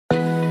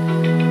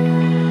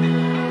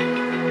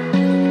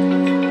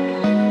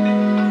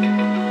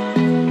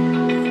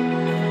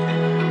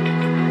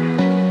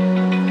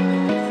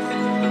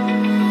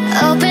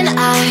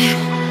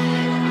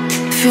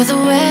Feel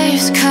the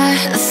waves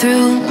cut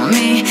through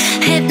me,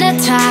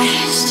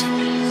 hypnotized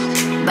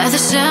by the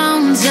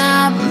sounds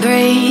I'm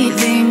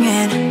breathing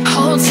in.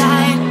 Hold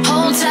tight,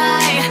 hold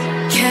tight,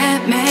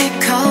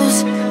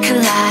 chemicals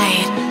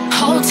collide.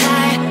 Hold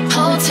tight,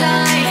 hold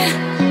tight,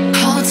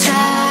 hold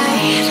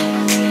tight.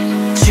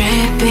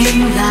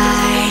 Dripping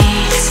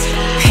lights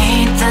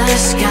paint the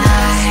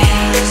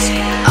skies,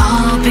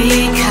 all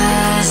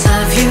because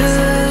of you.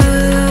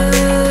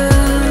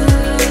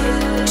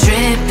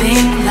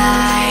 Dripping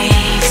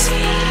lights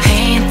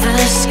paint the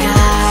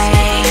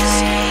skies,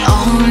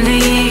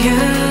 only you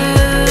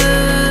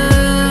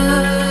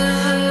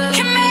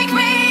can make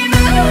me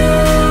move.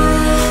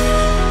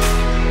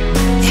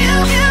 You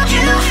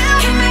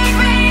can make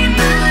me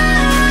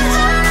move.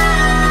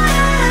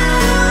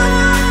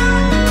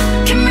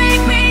 Can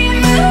make me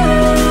move.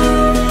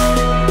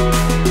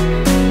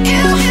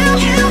 You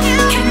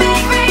can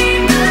make me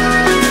move.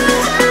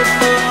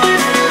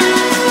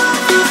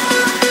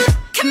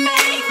 Can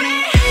make me.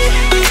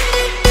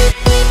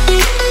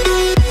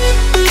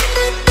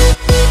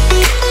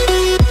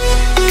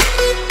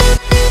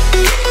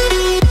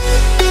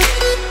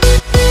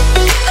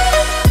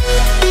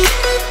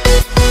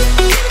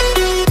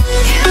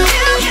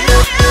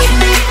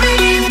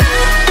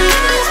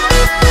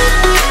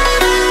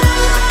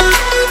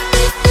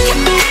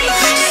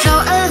 So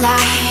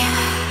alive,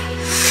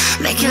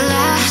 make it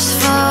last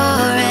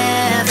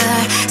forever.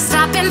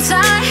 Stop in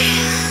time,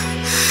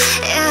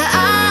 yeah,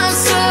 I'll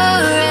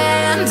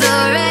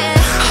surrender it.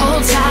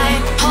 Hold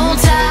tight,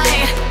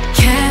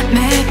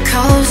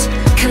 chemicals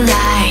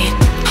collide.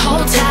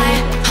 Hold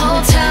tight,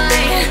 hold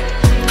tight,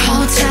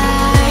 hold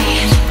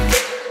tight.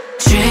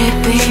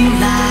 Dripping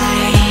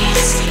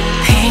lights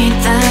paint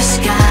the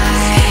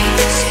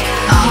skies,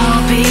 all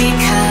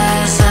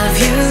because of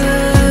you.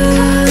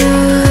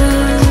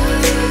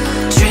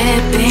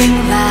 Dripping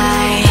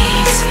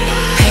lights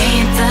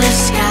paint the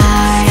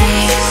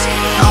skies,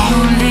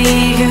 only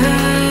you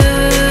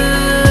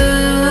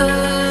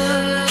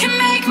can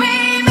make me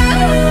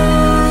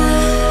move.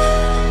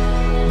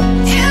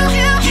 You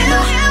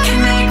can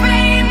make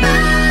me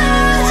move.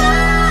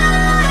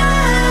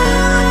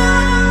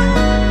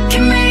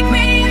 Can make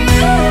me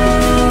move.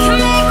 Can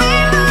make me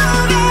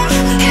move.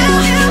 You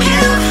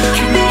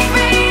can make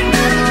me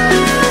move.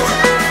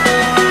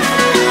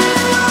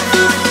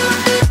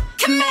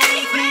 Can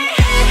make me.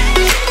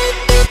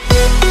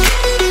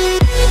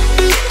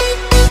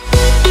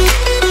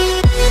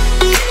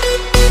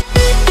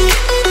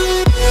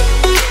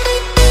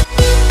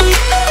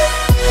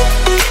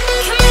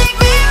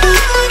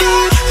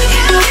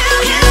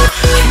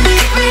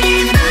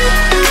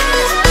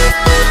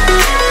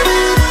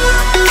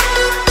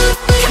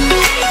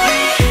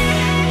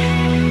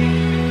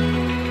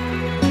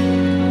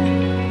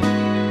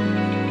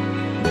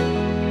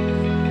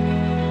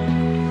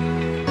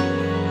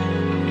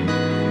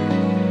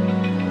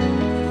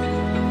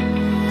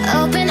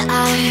 Open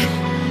eye,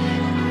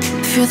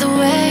 feel the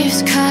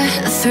waves cut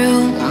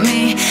through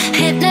me,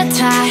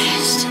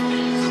 hypnotized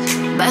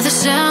by the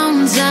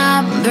sounds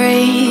I'm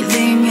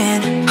breathing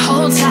in.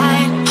 Hold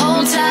tight,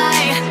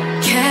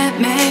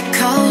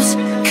 chemicals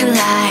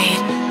collide.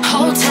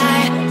 Hold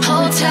tight,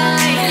 hold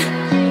tight,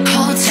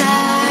 hold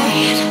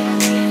tight.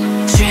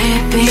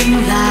 Dripping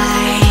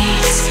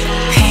lights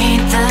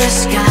paint the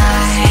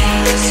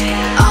skies,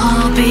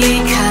 all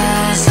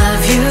because of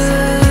you.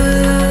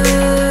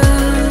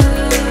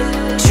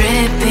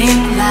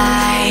 Dripping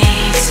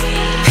lights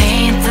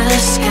paint the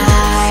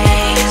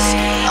skies,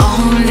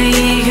 only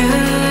you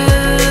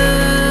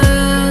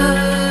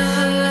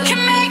can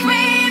make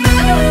me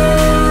move.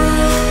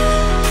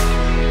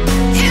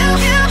 You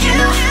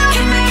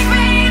can make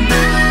me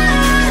move.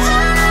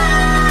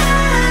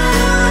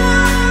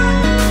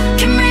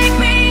 Can make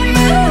me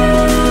move.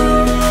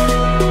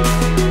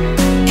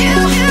 You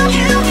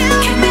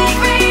can make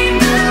me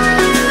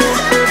move.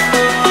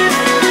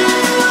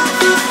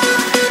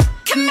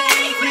 Can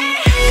make me.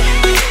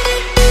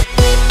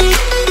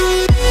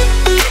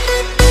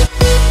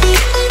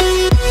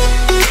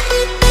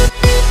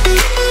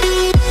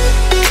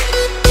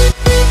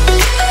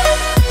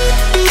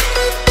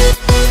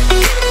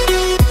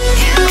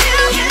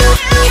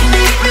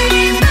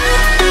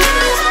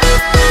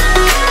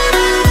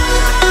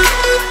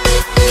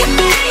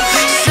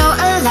 So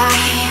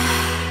alive,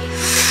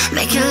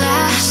 make it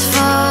last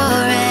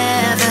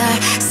forever.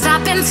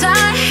 Stop in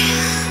time,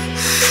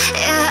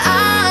 yeah,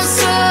 I'll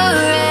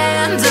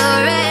surrender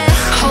it.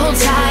 Hold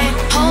tight,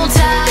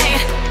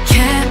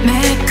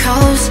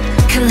 chemicals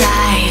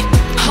collide.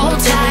 Hold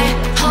tight,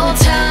 hold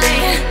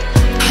tight,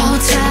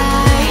 hold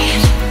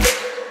tight.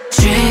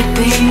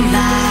 Dripping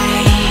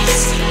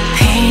lights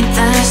paint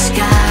the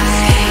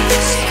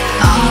skies,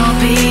 all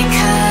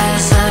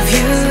because of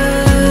you.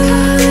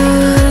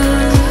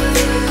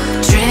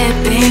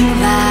 Dripping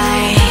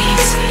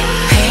lights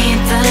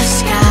paint the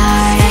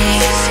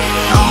skies,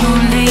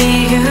 only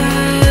you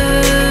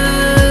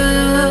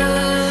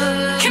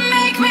can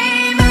make me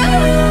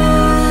move.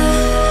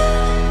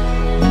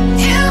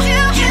 You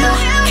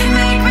can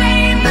make me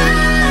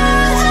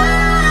move.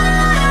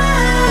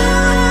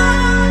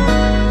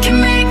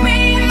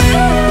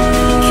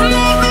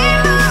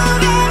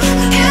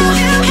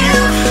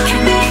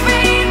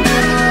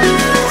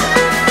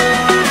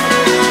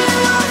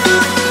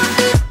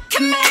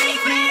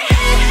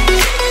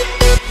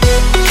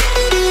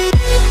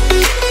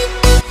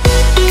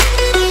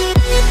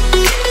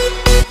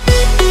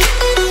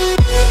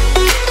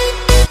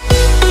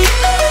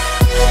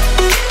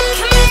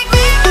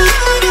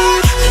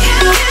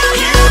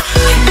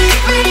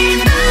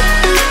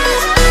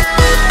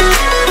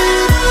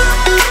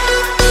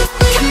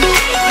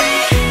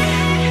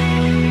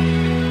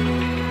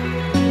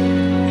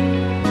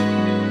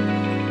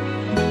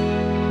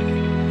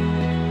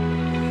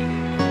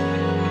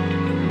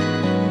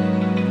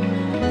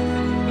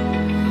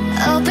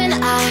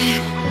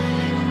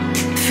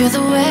 Feel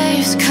the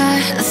waves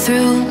cut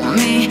through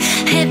me,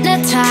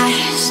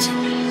 hypnotized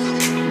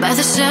by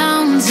the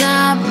sounds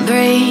I'm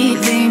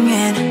breathing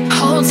in.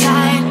 Hold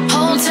tight,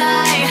 hold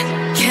tight.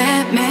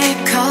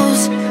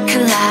 Chemicals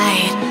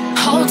collide.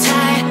 Hold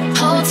tight,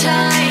 hold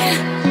tight,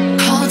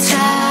 hold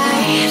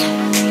tight.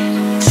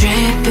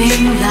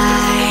 Dripping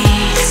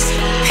lights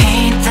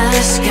paint the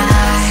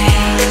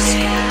skies,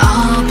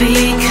 all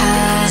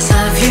because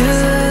of you.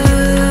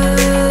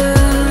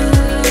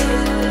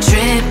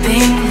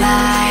 Dripping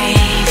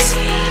lights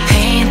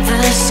paint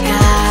the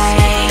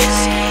skies,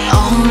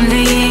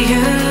 only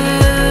you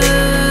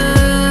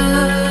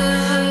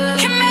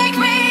can make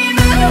me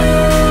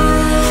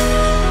move.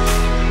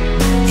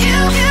 You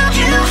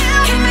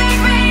can make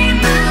me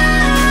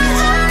move.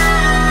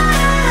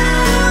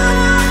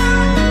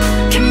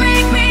 Can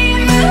make me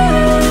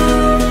move.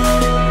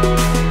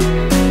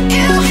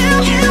 You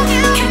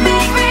can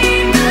make me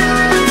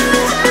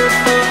move.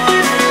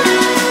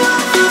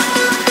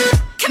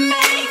 Can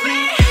make me.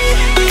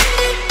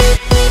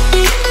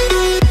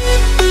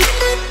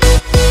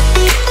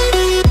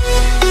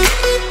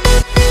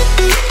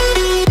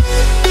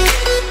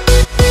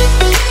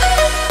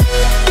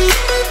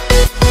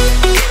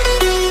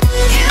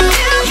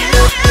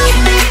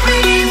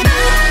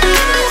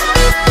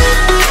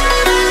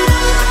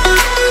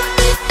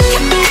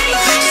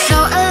 So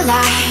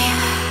alive,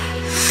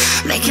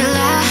 make it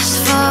last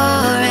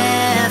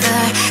forever.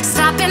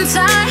 Stop in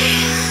time,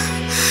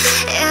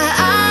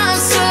 yeah, I'm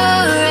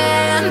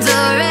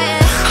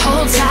surrendering.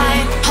 Hold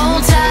tight,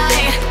 hold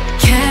tight.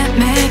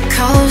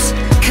 Chemicals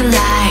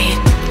collide.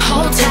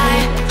 Hold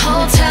tight,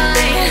 hold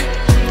tight,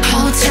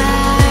 hold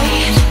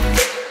tight.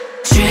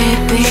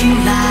 Dripping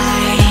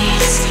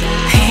lights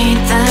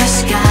paint the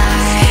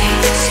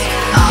skies,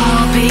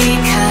 all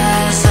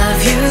because of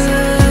you.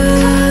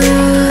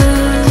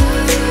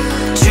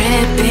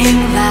 Dripping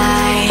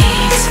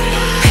lights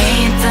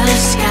paint the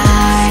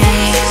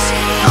skies,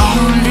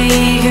 only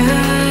you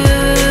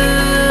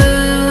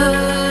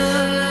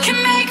can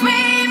make me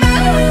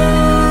move.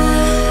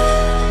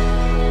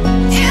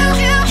 You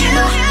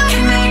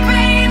can make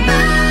me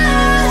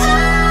move.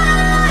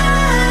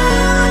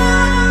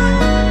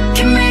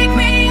 Can make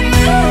me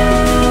move.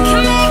 Can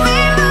make me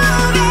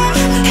move.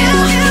 You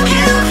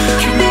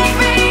can make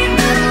me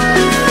move.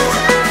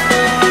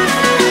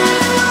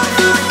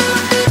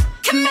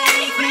 Can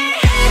make me.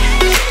 Can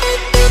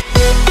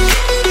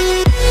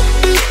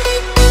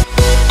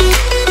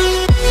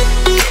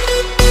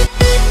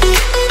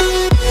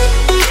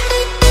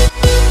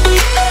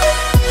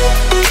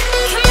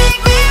make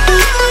me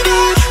move.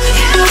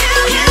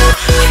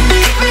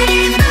 You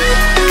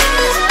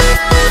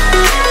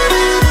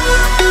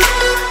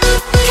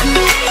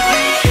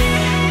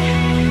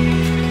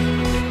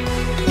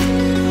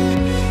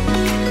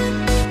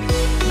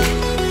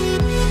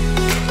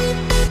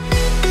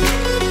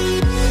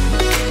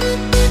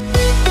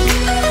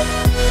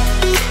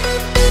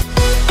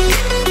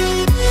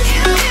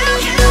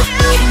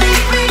can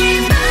make me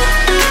move.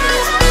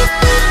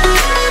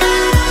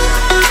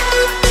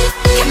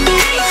 Can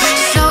make me.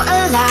 So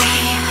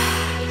alive,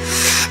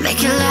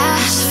 make it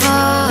last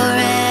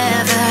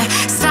forever.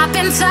 Stop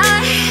in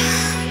time,